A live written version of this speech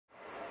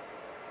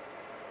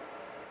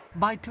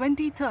By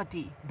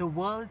 2030, the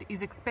world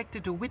is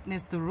expected to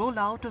witness the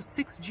rollout of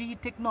 6G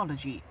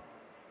technology.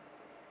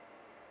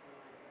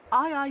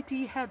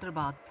 IIT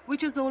Hyderabad,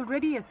 which has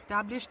already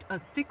established a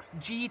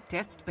 6G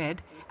testbed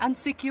and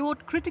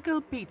secured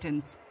critical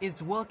patents,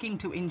 is working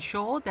to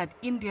ensure that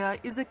India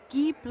is a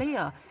key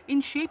player in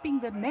shaping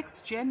the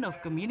next gen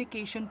of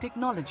communication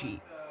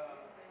technology.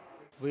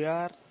 We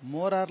are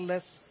more or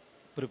less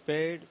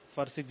prepared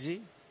for 6G.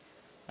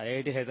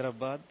 IIT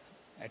Hyderabad,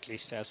 at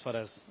least as far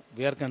as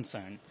we are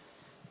concerned,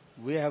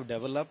 we have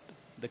developed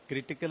the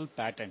critical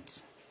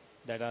patents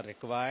that are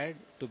required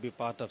to be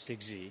part of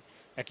 6G,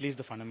 at least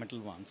the fundamental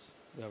ones.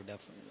 We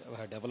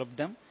have developed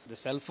them. The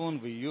cell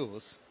phone we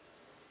use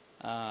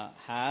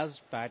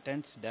has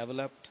patents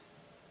developed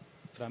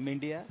from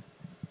India,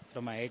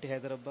 from IIT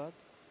Hyderabad,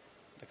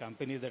 the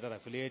companies that are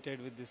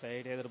affiliated with this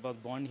IIT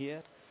Hyderabad born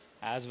here,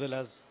 as well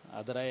as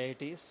other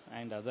IITs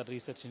and other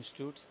research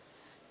institutes.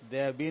 They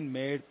have been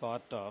made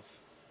part of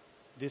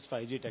this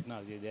 5G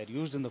technology. They are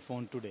used in the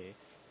phone today.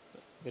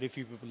 Very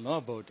few people know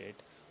about it,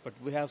 but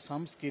we have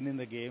some skin in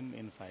the game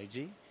in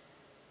 5G.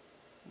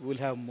 We will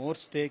have more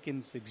stake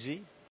in 6G.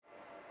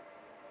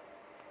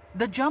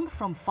 The jump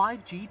from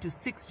 5G to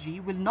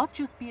 6G will not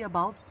just be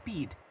about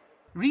speed.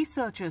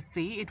 Researchers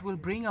say it will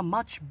bring a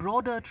much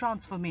broader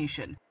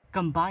transformation,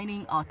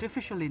 combining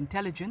artificial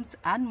intelligence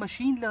and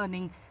machine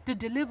learning to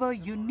deliver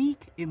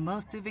unique,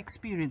 immersive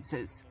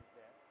experiences.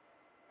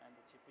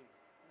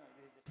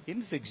 In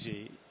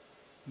 6G,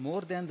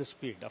 more than the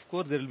speed, of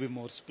course there will be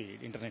more speed,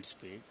 internet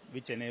speed,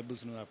 which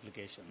enables new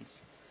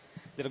applications.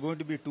 There are going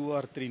to be 2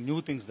 or 3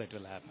 new things that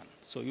will happen.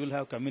 So you will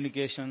have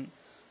communication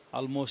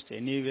almost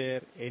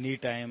anywhere,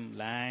 anytime,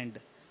 land,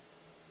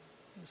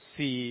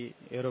 sea,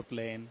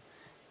 aeroplane.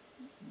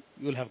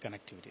 You will have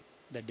connectivity.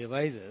 The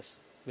devices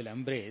will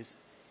embrace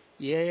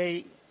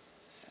AI,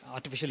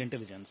 artificial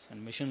intelligence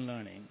and machine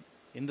learning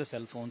in the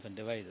cell phones and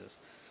devices.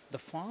 The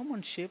form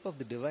and shape of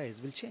the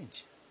device will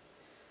change.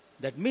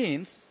 That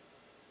means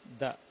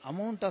the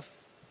amount of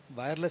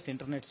wireless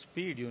internet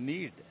speed you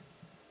need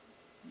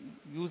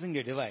using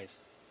a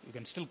device, you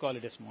can still call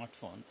it a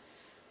smartphone.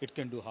 It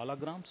can do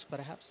holograms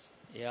perhaps,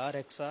 AR,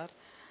 XR.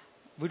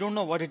 We don't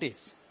know what it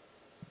is.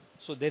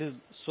 So there is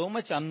so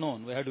much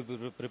unknown. We have to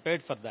be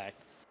prepared for that.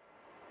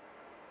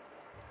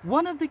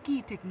 One of the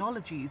key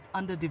technologies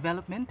under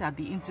development at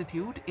the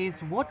institute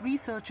is what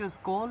researchers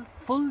call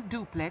full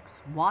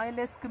duplex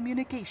wireless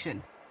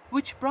communication,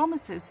 which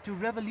promises to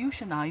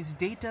revolutionize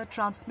data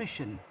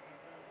transmission.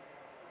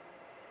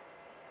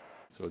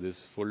 So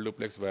this full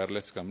duplex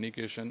wireless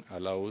communication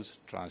allows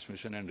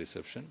transmission and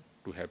reception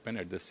to happen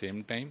at the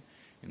same time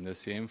in the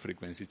same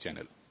frequency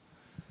channel.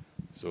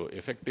 So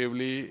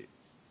effectively,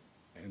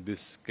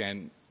 this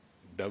can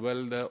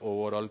double the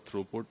overall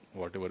throughput,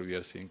 whatever we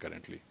are seeing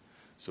currently.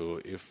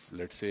 So if,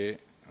 let's say,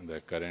 the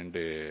current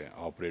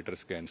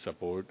operators can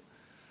support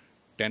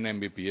 10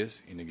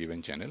 Mbps in a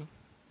given channel,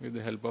 with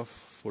the help of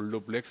full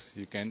duplex,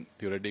 you can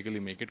theoretically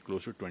make it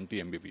close to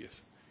 20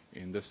 Mbps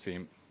in the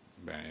same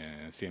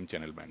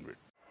channel bandwidth.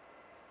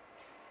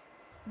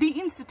 The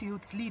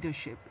Institute's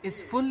leadership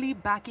is fully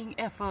backing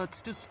efforts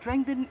to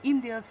strengthen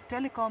India's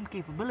telecom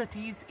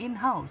capabilities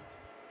in-house.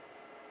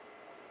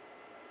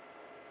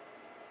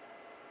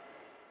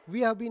 We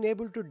have been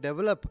able to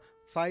develop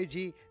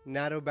 5G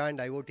narrowband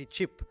IoT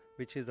chip,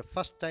 which is the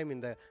first time in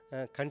the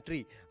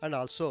country, and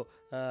also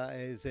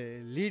is a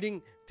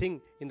leading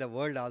thing in the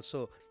world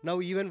also. Now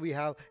even we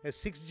have a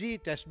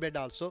 6G testbed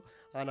also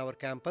on our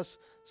campus.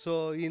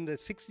 So in the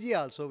 6G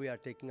also we are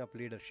taking up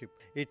leadership.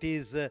 It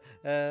is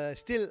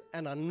still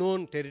an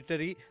unknown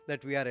territory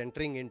that we are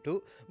entering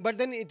into, but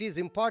then it is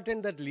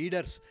important that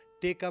leaders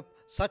take up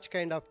such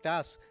kind of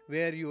tasks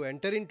where you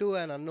enter into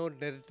an unknown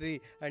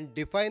territory and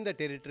define the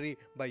territory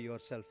by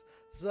yourself.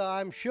 So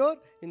I'm sure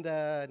in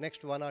the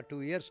next 1 or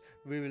 2 years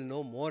we will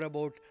know more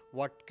about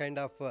what kind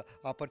of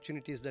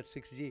opportunities that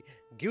 6G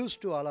gives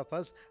to all of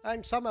us,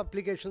 and some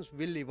applications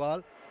will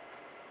evolve.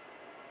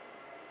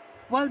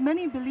 While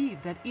many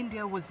believe that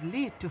India was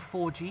late to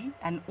 4G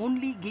and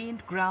only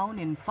gained ground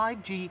in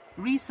 5G,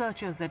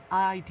 researchers at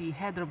IIT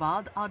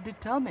Hyderabad are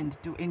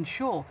determined to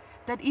ensure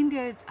that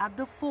India is at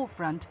the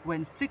forefront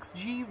when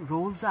 6G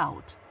rolls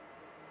out.